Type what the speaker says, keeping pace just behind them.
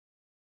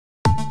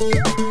Hi,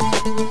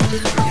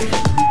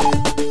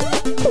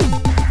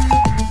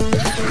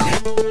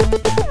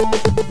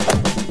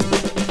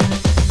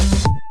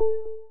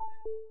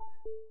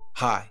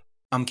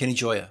 I'm Kenny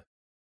Joya.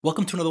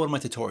 Welcome to another one of my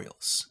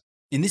tutorials.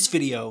 In this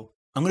video,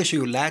 I'm going to show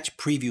you Latch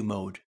Preview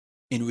mode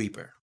in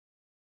Reaper.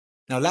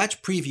 Now,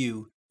 Latch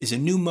Preview is a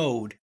new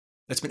mode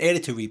that's been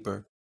added to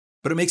Reaper,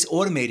 but it makes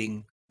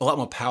automating a lot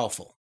more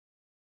powerful.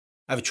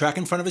 I have a track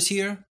in front of us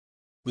here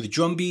with a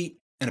drum beat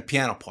and a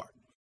piano part.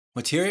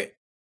 Let's hear it.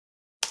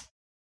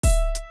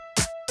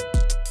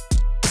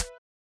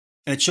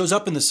 And it shows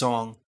up in the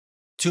song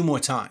 2 more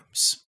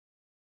times.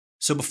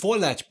 So before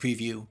Latch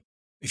Preview,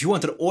 if you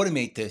wanted to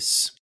automate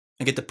this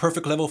and get the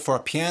perfect level for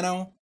a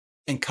piano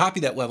and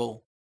copy that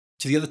level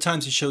to the other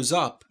times it shows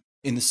up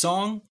in the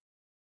song,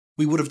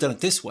 we would have done it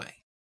this way.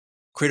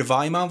 Create a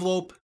volume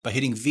envelope by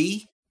hitting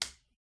V,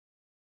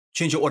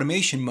 change your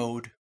automation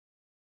mode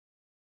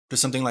to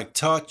something like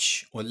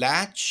touch or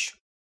latch,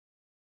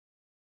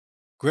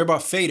 grab our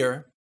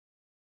fader.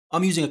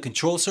 I'm using a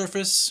control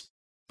surface,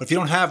 but if you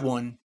don't have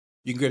one,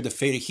 you can grab the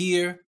fader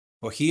here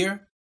or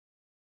here,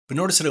 but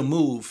notice it'll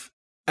move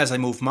as I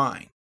move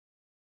mine.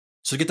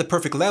 So to get the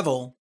perfect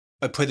level,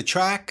 I play the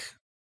track.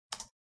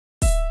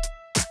 Then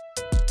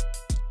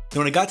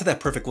when I got to that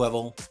perfect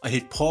level, I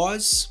hit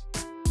pause,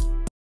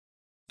 and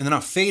then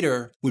our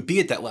fader would be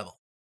at that level.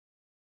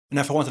 And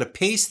if I wanted to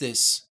paste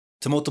this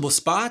to multiple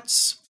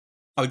spots,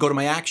 I would go to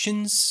my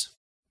actions,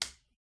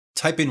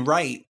 type in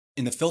right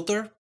in the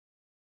filter.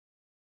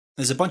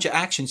 There's a bunch of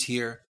actions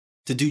here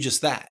to do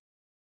just that.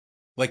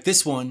 Like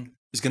this one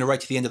is going to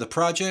write to the end of the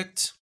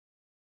project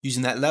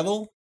using that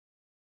level.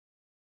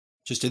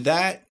 Just did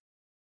that.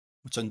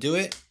 Let's undo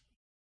it.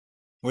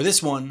 Or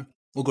this one,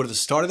 we'll go to the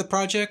start of the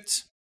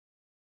project,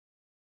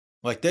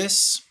 like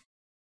this.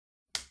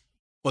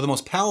 Or the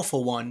most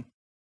powerful one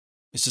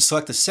is to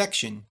select a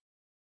section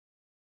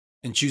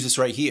and choose this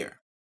right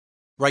here.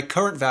 Write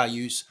current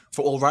values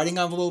for all writing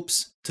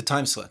envelopes to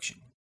time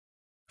selection.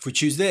 If we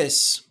choose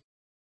this,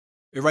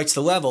 it writes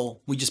the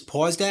level we just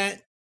paused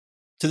at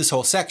to this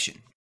whole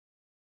section.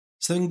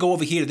 So then we can go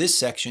over here to this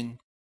section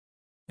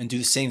and do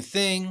the same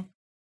thing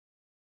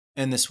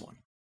and this one.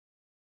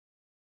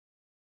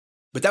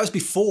 But that was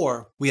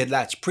before we had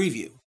Latch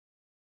Preview.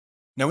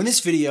 Now in this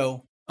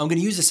video, I'm going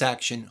to use this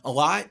action a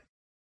lot,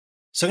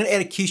 so I'm going to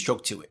add a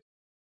keystroke to it.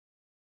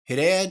 Hit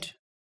add.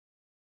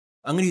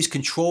 I'm going to use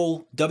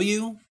Control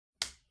W,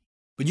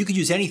 but you could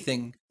use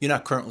anything you're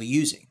not currently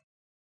using.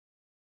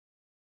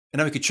 And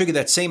now we could trigger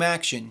that same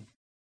action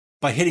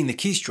by hitting the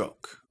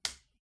keystroke.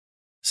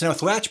 So now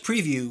with Latch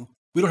Preview,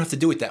 we don't have to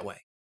do it that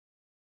way.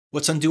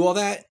 Let's undo all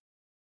that.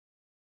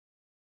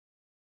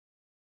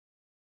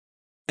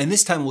 And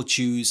this time we'll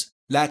choose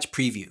Latch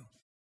Preview.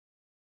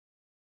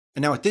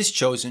 And now with this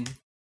chosen,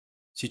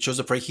 see it shows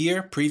up right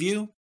here,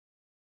 Preview.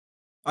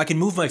 I can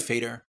move my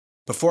fader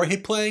before I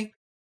hit play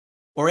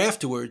or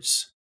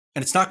afterwards,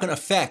 and it's not going to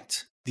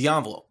affect the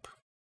envelope.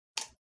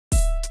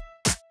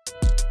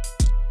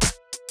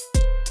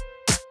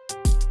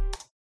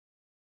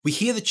 We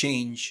hear the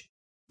change,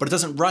 but it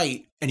doesn't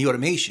write any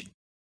automation.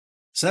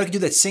 So now we can do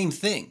that same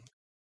thing.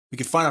 We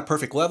can find our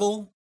perfect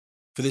level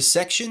for this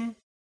section,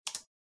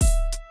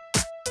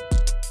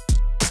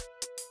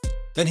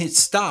 then hit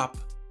stop,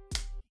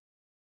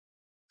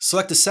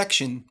 select the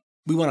section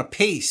we want to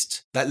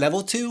paste that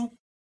level to,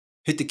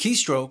 hit the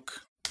keystroke,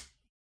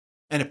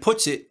 and it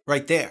puts it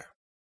right there.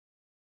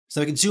 So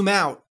we can zoom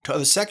out to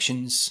other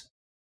sections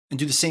and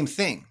do the same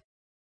thing.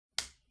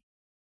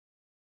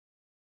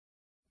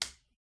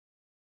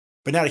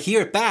 But now to hear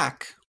it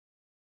back,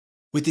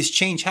 with this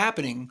change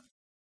happening,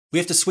 we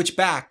have to switch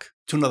back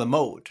to another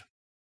mode.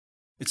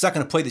 It's not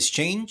going to play this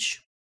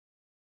change.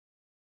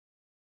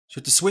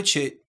 So to switch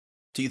it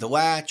to either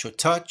latch or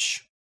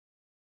touch.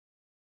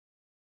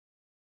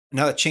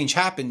 Now that change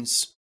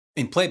happens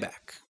in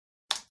playback.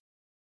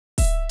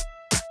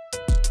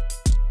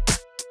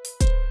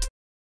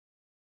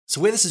 So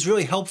where this is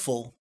really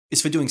helpful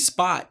is for doing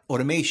spot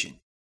automation.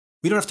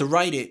 We don't have to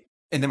write it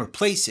and then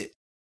replace it.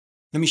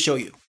 Let me show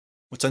you.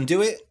 Let's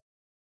undo it.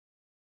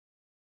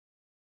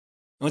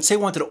 And let's say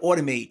we wanted to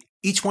automate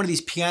each one of these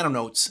piano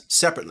notes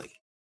separately.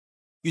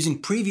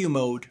 Using preview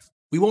mode,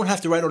 we won't have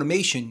to write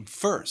automation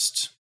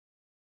first.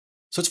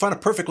 So let's find a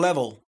perfect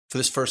level for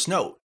this first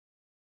note.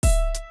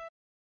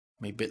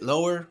 Maybe a bit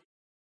lower.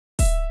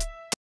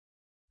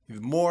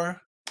 Even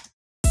more.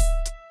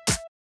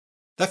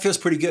 That feels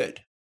pretty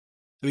good.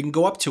 Then we can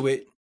go up to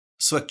it,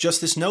 select just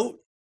this note,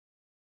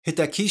 hit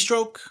that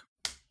keystroke,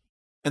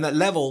 and that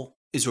level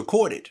is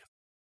recorded.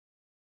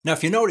 Now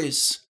if you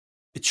notice,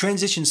 it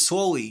transitions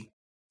slowly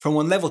from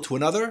one level to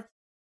another.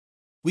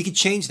 We can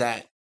change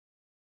that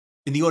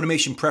in the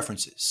automation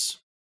preferences.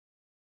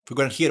 If we're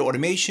going to here to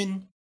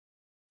automation,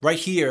 right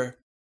here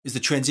is the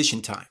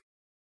transition time.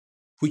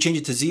 If we change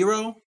it to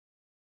 0,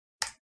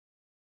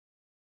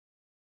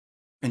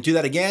 and do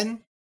that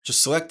again,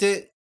 just select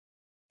it,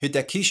 hit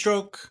that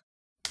keystroke,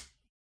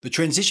 the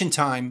transition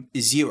time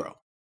is 0.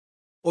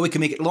 Or we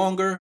can make it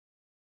longer,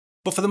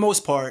 but for the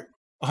most part,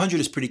 100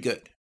 is pretty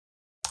good.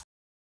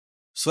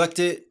 select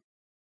it,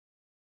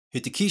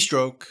 hit the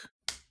keystroke,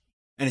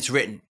 and it's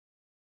written.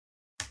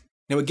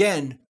 Now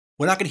again,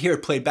 we're not going to hear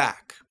it played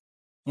back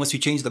unless we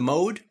change the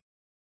mode,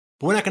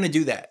 but we're not going to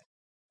do that.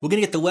 We're going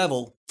to get the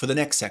level for the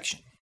next section.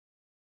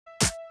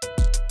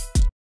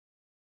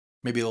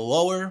 Maybe a little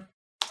lower.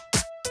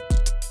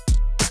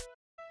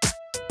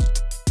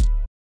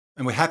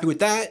 And we're happy with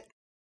that.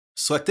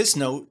 Select this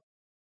note,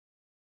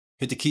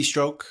 hit the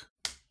keystroke,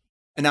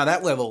 and now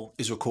that level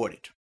is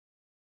recorded.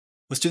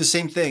 Let's do the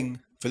same thing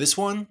for this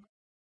one.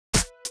 A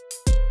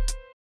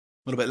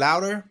little bit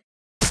louder.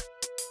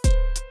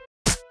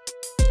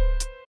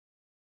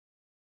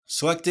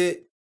 Select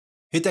it,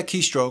 hit that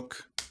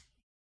keystroke,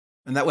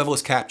 and that level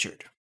is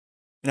captured.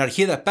 And now to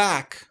hear that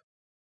back,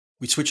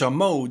 we switch our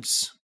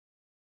modes.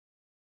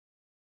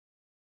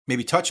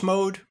 Maybe touch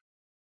mode.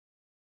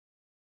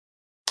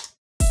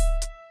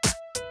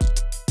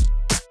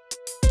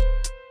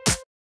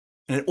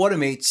 And it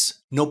automates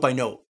note by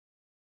note,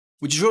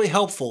 which is really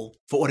helpful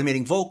for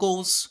automating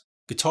vocals,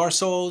 guitar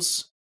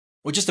solos,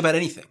 or just about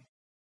anything,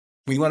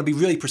 when you want to be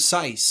really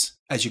precise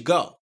as you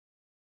go.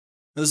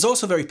 Now, this is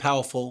also very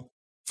powerful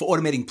for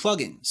automating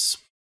plugins.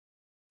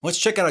 Let's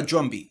check out our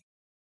drum beat.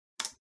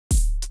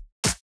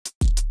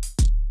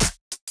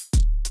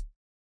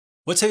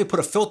 Let's say we put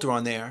a filter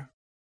on there.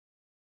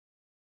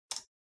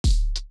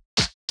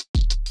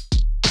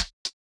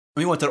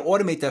 And we want to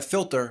automate that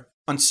filter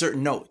on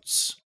certain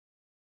notes.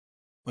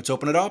 Let's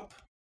open it up.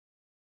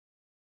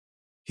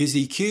 Here's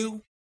the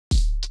EQ.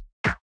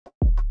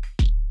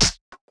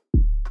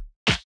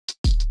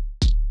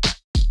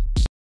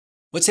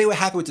 Let's say we're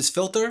happy with this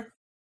filter,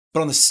 but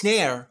on the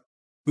snare,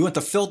 we want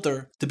the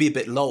filter to be a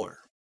bit lower.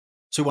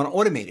 So we want to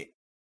automate it.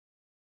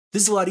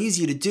 This is a lot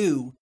easier to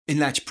do in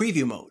Latch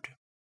preview mode.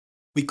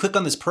 We click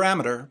on this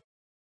parameter,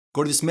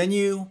 go to this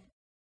menu,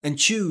 and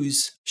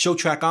choose Show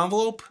Track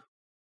Envelope.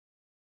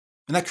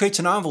 And that creates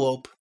an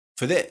envelope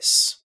for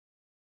this.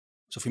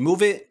 So if we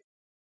move it,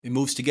 it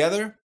moves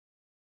together.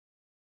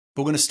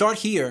 But we're going to start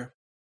here,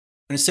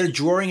 and instead of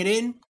drawing it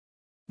in,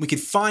 we can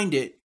find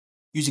it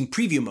using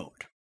preview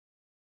mode.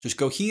 Just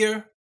go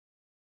here,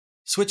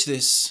 switch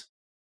this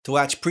to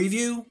Latch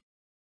Preview.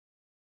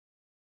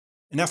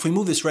 And now if we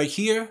move this right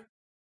here,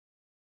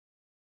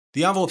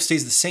 the envelope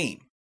stays the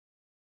same,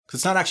 because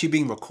it's not actually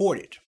being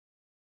recorded.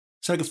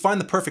 So I can find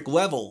the perfect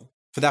level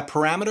for that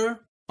parameter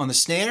on the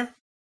snare.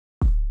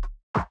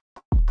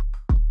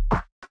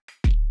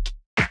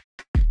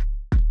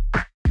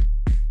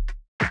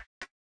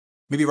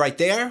 Maybe right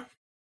there.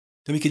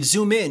 Then we can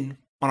zoom in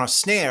on our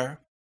snare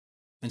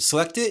and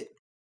select it.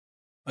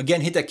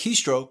 Again, hit that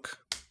keystroke,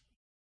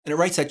 and it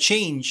writes that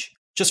change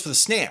just for the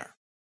snare.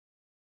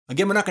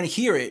 Again, we're not going to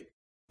hear it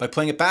by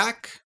playing it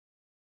back,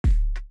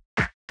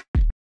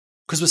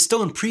 because we're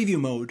still in preview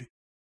mode,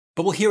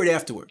 but we'll hear it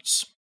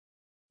afterwards.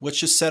 Let's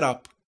just set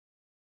up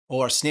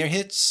all our snare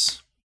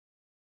hits.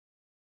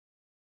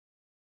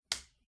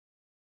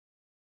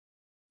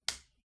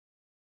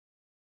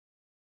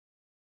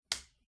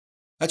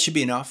 That should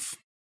be enough.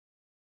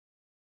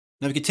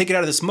 Now we can take it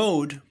out of this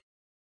mode.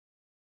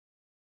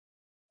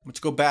 Let's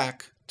go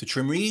back to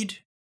trim read.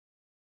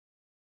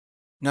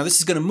 Now this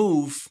is going to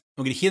move.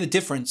 We're going to hear the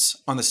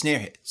difference on the snare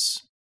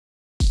hits.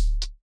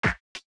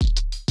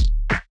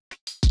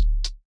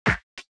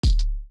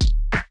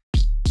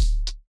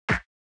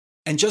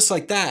 And just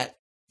like that,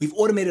 we've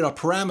automated our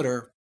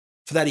parameter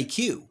for that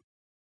EQ.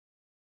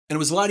 And it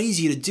was a lot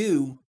easier to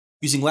do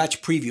using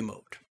Latch preview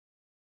mode.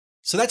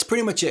 So that's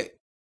pretty much it.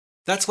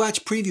 That's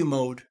Latch preview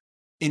mode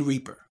in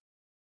Reaper.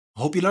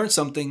 I hope you learned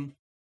something.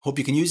 Hope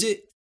you can use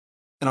it.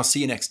 And I'll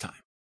see you next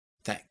time.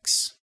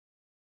 Thanks.